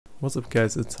What's up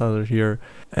guys, it's Hazard here,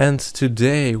 and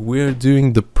today we're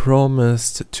doing the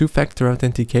promised two-factor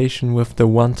authentication with the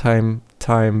one-time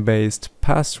time-based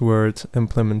password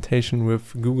implementation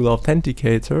with Google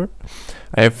Authenticator.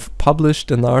 I have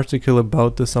published an article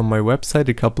about this on my website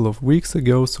a couple of weeks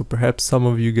ago, so perhaps some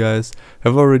of you guys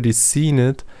have already seen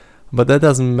it, but that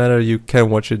doesn't matter, you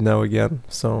can watch it now again.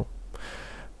 So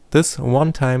this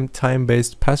one-time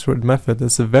time-based password method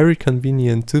is a very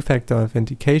convenient two-factor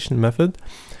authentication method.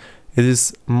 It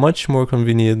is much more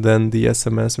convenient than the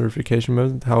SMS verification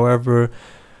method. However,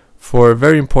 for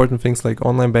very important things like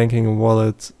online banking and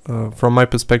wallet, from my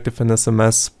perspective, an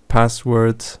SMS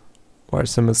password or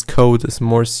SMS code is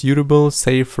more suitable,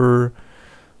 safer.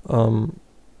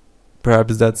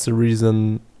 Perhaps that's the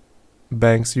reason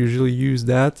banks usually use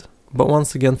that. But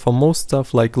once again, for most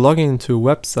stuff like logging into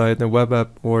a website, a web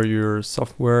app, or your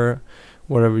software,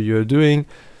 whatever you're doing,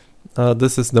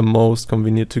 this is the most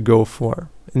convenient to go for.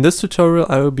 In this tutorial,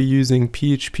 I will be using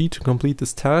PHP to complete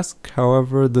this task.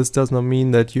 However, this does not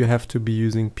mean that you have to be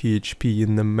using PHP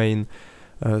in the main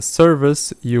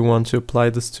service you want to apply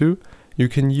this to. You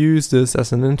can use this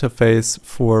as an interface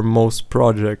for most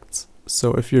projects.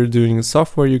 So if you're doing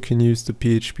software, you can use the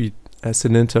PHP as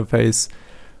an interface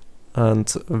and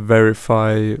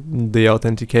verify the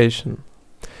authentication.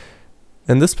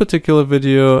 In this particular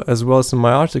video, as well as in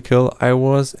my article, I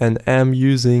was and am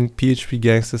using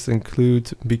PHPGangsta's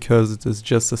include because it is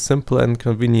just as simple and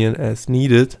convenient as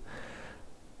needed.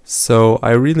 So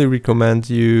I really recommend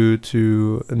you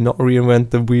to not reinvent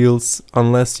the wheels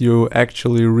unless you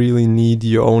actually really need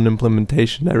your own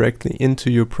implementation directly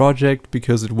into your project,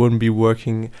 because it wouldn't be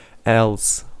working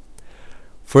else.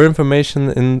 For information,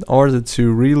 in order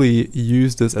to really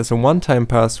use this as a one-time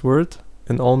password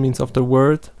in all means of the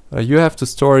word, you have to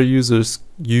store a user's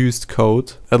used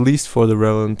code, at least for the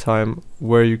relevant time,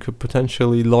 where you could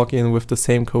potentially log in with the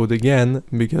same code again,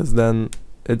 because then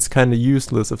it's kind of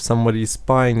useless if somebody's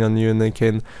spying on you and they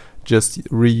can just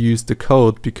reuse the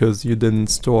code because you didn't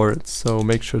store it. So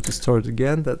make sure to store it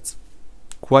again. That's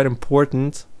quite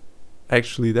important.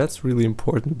 Actually, that's really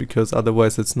important, because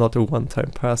otherwise it's not a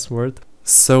one-time password.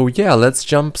 So yeah, let's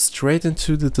jump straight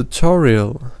into the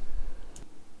tutorial.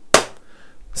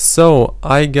 So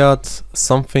I got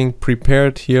something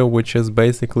prepared here, which is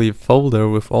basically a folder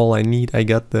with all I need. I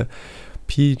got the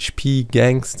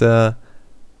PHPGangsta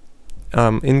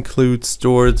include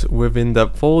stored within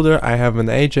that folder. I have an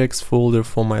AJAX folder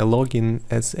for my login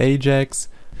as AJAX.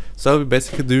 So I'll be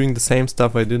basically doing the same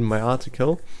stuff I did in my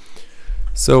article.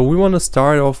 So we want to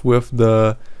start off with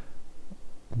the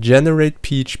generate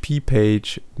PHP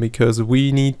page, because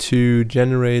we need to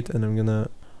generate, and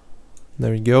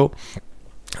there we go.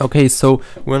 Okay, so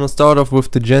we're gonna start off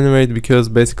with the generate, because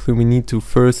basically we need to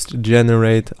first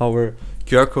generate our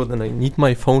QR code, and I need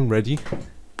my phone ready.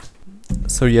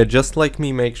 So yeah, just like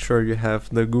me, make sure you have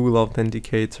the Google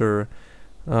Authenticator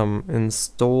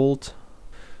installed,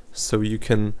 so you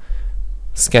can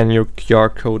scan your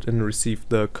QR code and receive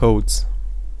the codes.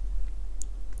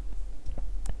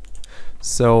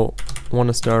 So I want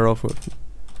to start off with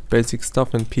basic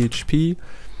stuff in PHP.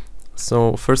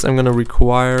 So first I'm gonna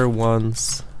require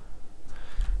once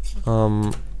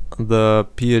the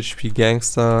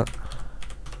PHPGangsta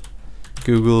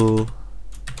Google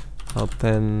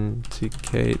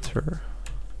Authenticator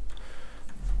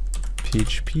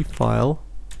PHP file,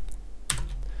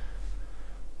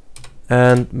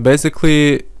 and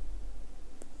basically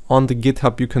on the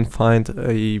GitHub you can find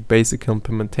a basic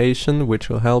implementation which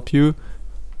will help you.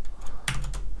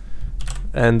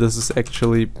 And this is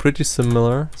actually pretty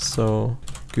similar. So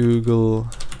Google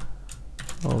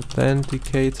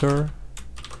Authenticator,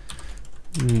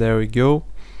 there we go.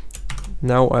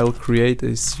 Now I'll create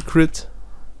a secret,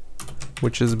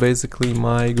 which is basically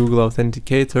my Google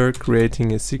Authenticator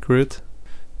creating a secret.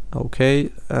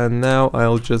 Okay, and now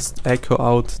I'll just echo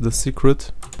out the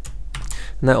secret.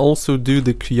 And I also do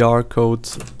the QR code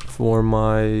for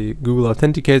my Google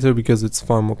Authenticator because it's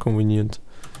far more convenient.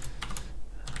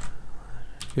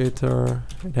 It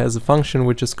has a function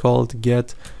which is called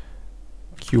get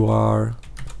QR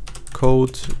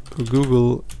code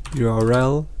Google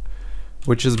URL,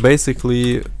 which is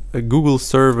basically a Google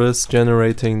service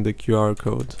generating the QR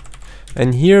code.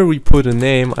 And here we put a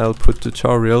name. I'll put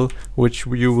tutorial, which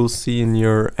you will see in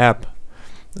your app.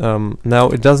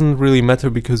 Now it doesn't really matter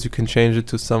because you can change it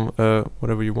to some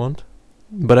whatever you want,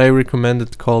 but I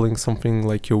recommended calling something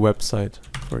like your website,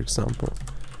 for example.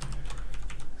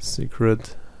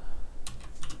 Secret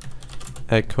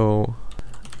echo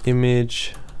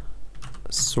image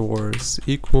source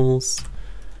equals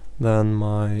then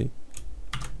my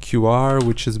QR,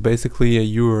 which is basically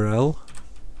a URL,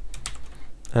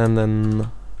 and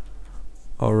then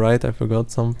alright, I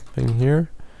forgot something here.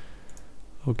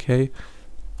 Okay,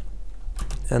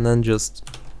 and then just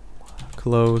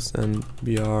close and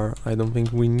BR. I don't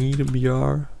think we need a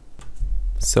BR.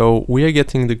 So we are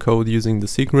getting the code using the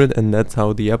secret, and that's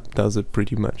how the app does it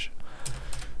pretty much.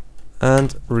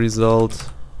 And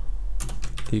result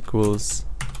equals,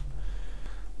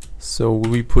 so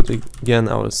we put again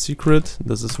our secret.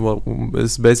 This is what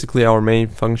is basically our main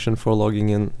function for logging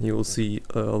in. You will see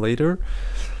later.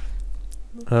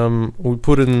 We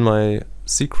put in my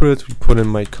secret, we put in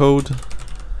my code,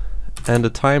 and the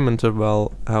time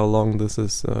interval, how long this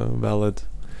is valid.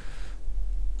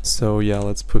 So yeah,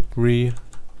 let's put 3,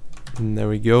 and there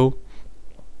we go.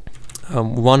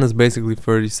 1 is basically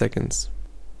 30 seconds,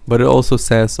 but it also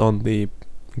says on the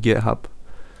GitHub.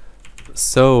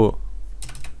 So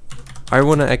I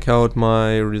want to echo out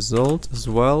my result as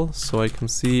well, so I can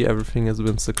see everything has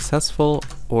been successful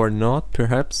or not.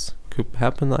 Perhaps could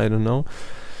happen, I don't know.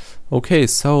 Okay,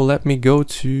 so let me go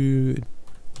to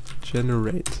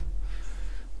generate.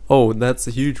 Oh, that's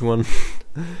a huge one.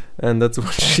 And that's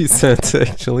what she said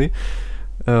actually.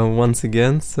 Once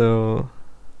again, so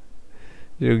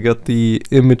you got the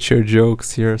immature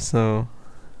jokes here, so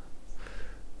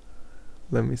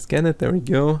let me scan it. There we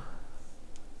go.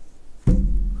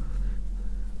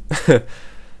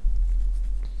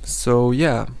 So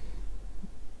yeah,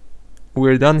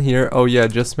 we're done here. Oh yeah,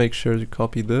 just make sure to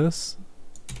copy this.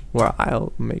 Well,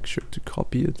 I'll make sure to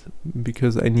copy it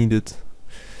because I need it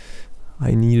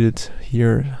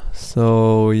here.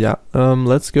 So yeah,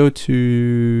 let's go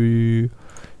to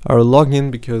our login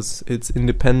because it's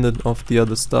independent of the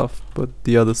other stuff, but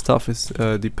the other stuff is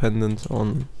dependent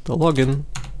on the login.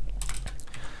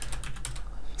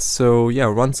 So yeah,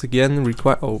 once again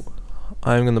require, oh,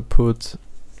 I'm gonna put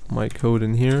my code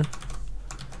in here.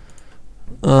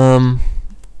 Oh,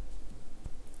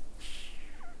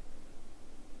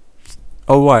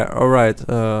 why? Alright,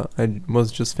 I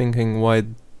was just thinking, why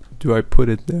do I put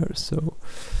it there? So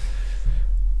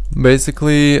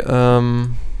basically,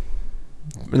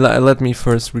 let me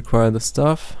first require the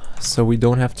stuff so we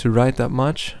don't have to write that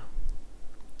much.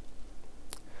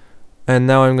 And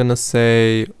now I'm gonna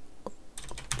say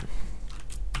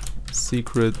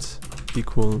secret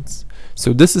equals,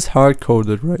 so this is hard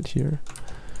coded right here.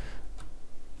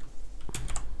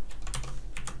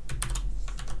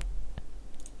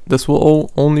 This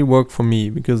will only work for me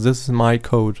because this is my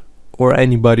code, or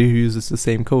anybody who uses the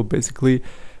same code. Basically,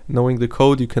 knowing the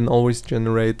code, you can always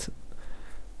generate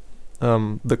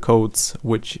the codes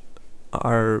which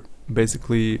are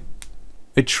basically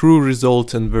a true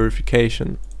result in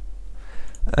verification.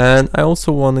 And I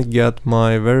also want to get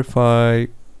my verify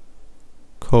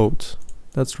code.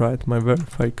 That's right, my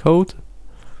verify code.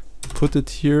 Put it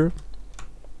here.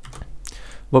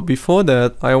 But before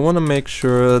that, I want to make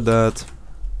sure that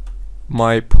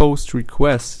my post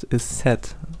request is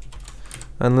set,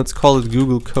 and let's call it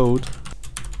Google code.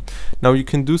 Now you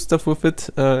can do stuff with it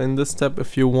in this step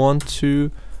if you want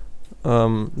to.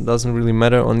 Doesn't really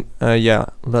matter. On yeah,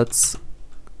 let's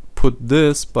put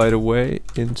this, by the way,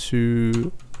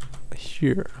 into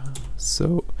here.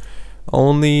 So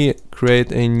only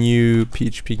create a new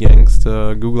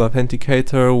PHPGangsta Google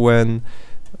Authenticator when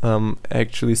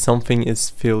actually something is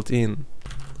filled in.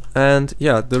 And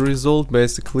yeah, the result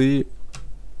basically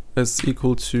is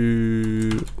equal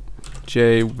to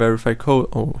j verify code.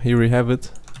 Oh, here we have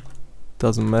it.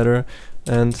 Doesn't matter.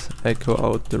 And echo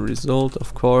out the result.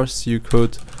 Of course, you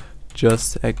could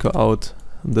just echo out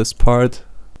this part.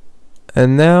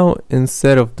 And now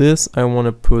instead of this, I want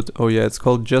to put, oh yeah, it's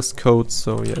called just code.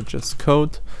 So yeah, just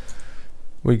code.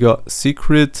 We got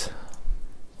secret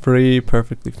free,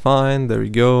 perfectly fine. There we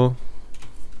go.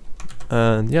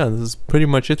 And yeah, this is pretty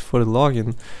much it for the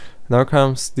login. Now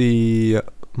comes the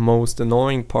most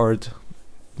annoying part,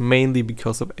 mainly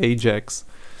because of AJAX.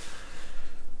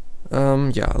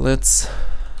 Yeah, let's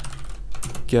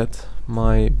get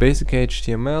my basic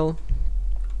HTML,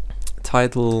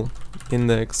 title,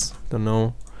 index, don't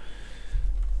know.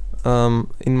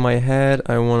 In my head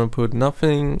I want to put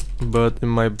nothing, but in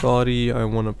my body I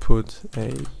want to put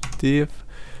a div,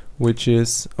 which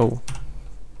is, oh,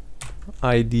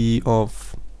 ID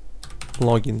of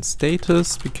login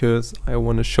status, because I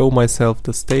want to show myself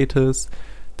the status.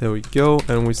 There we go,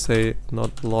 and we say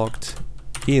not logged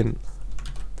in.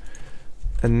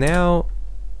 And now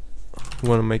we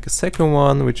want to make a second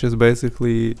one, which is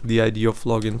basically the ID of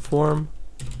login form,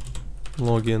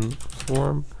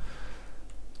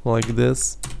 like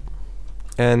this.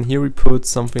 And here we put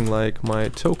something like my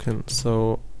token,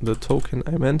 so the token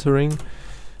I'm entering,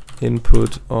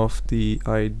 input of the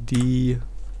ID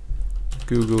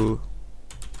Google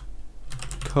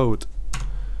code,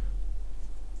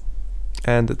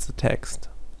 and it's a text.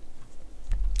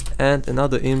 And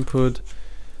another input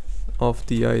of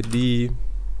the ID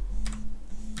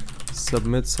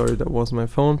submit, sorry, that was my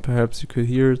phone, perhaps you could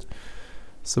hear it,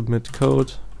 submit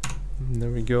code, and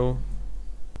there we go.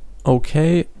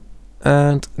 Okay,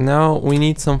 and now we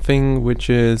need something which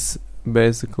is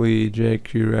basically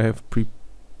jQuery. I have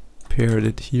prepared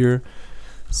it here,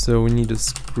 so we need a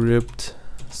script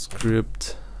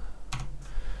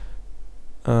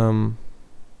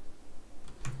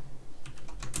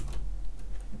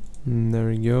there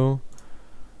we go.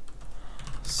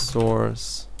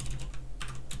 Source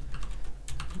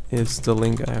is the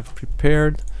link I have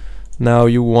prepared. Now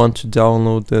you want to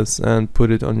download this and put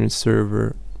it on your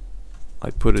server. I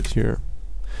put it here.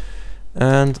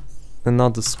 And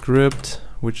another script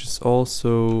which is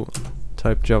also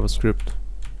type JavaScript.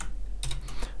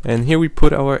 And here we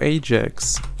put our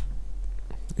AJAX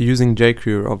using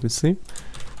jQuery, obviously.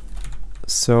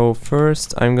 So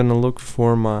first I'm gonna look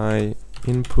for my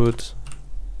input,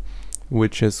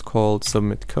 which is called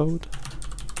submit code,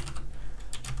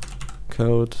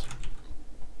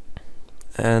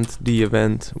 and the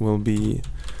event will be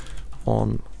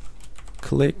on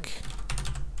click,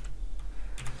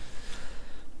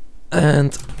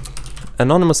 and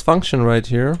anonymous function right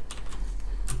here,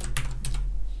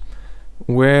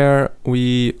 where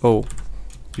we, oh,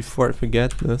 before I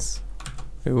forget this,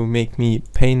 it will make me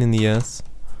pain in the ass.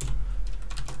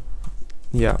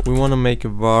 Yeah, we want to make a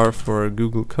var for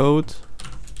Google code.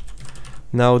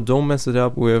 Now don't mess it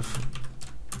up with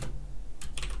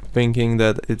thinking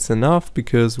that it's enough,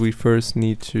 because we first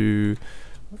need to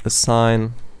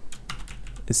assign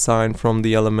from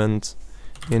the element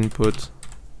input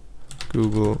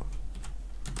Google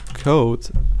code,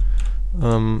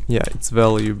 yeah, its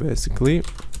value basically.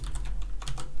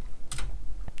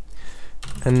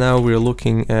 And now we're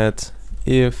looking at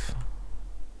if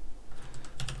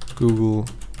Google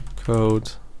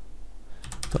code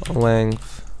the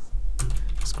length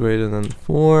is greater than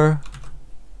 4,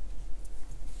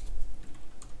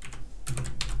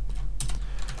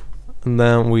 and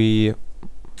then we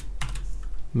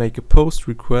make a post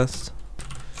request.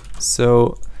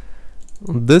 So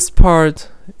this part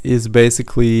is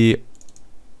basically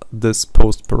this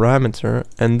post parameter,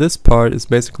 and this part is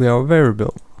basically our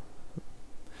variable.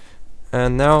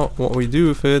 And now what we do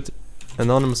with it,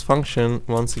 anonymous function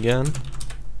once again,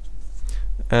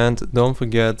 and don't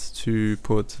forget to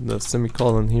put the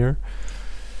semicolon here,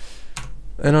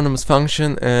 anonymous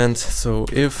function. And so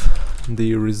if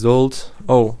the result,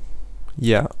 oh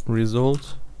yeah,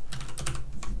 result,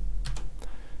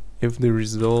 if the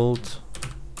result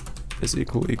is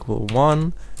equal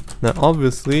 1, then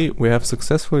obviously we have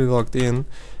successfully logged in,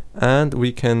 and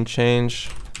we can change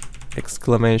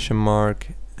exclamation mark.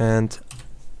 And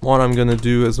what I'm gonna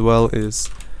do as well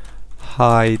is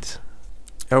hide.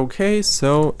 Okay,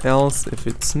 so else if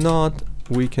it's not,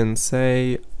 we can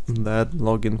say that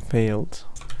login failed.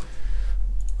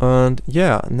 And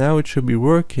yeah, now it should be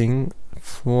working.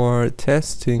 For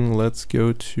testing, let's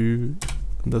go to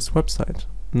this website.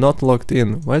 Not logged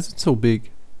in. Why is it so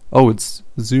big? Oh, it's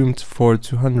zoomed for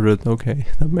 200. Okay,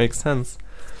 that makes sense.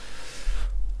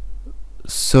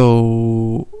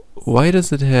 So why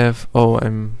does it have, oh,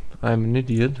 I'm an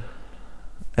idiot.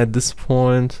 At this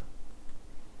point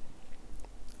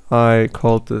I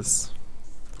called this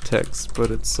text,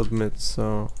 but it's submit,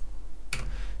 so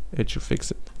it should fix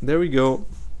it. There we go.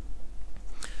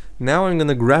 Now I'm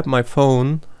gonna grab my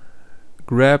phone,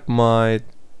 grab my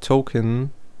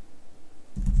token,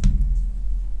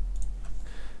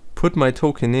 put my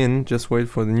token in, just wait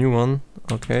for the new one.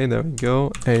 Okay, there we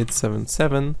go,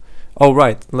 877. Oh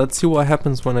right, let's see what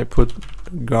happens when I put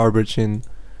garbage in.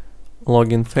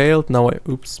 Login failed. Now I,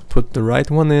 oops, put the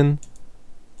right one in.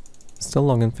 Still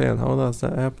login failed. How does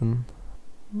that happen?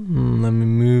 Let me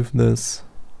move this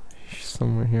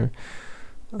somewhere here.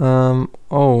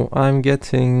 Oh, I'm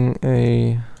getting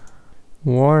a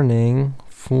warning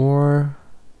for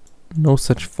no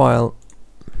such file.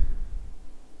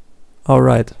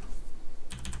 Alright.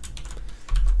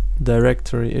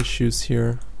 Directory issues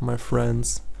here, my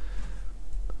friends.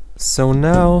 So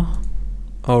now,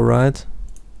 alright.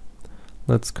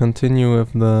 Let's continue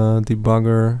with the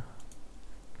debugger.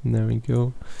 There we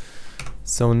go.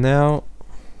 So now,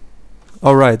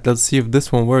 alright, let's see if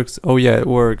this one works. Oh yeah, it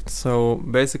worked. So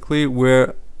basically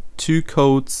we're 2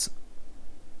 codes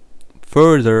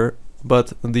further,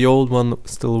 but the old one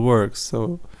still works.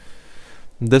 So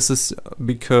this is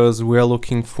because we're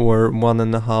looking for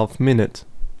 1.5 minutes.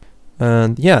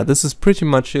 And yeah, this is pretty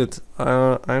much it.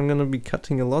 I'm gonna be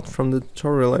cutting a lot from the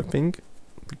tutorial, I think.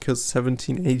 because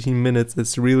 17-18 minutes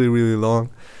is really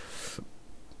long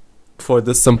for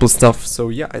this simple stuff. So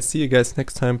yeah, I see you guys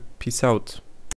next time. Peace out.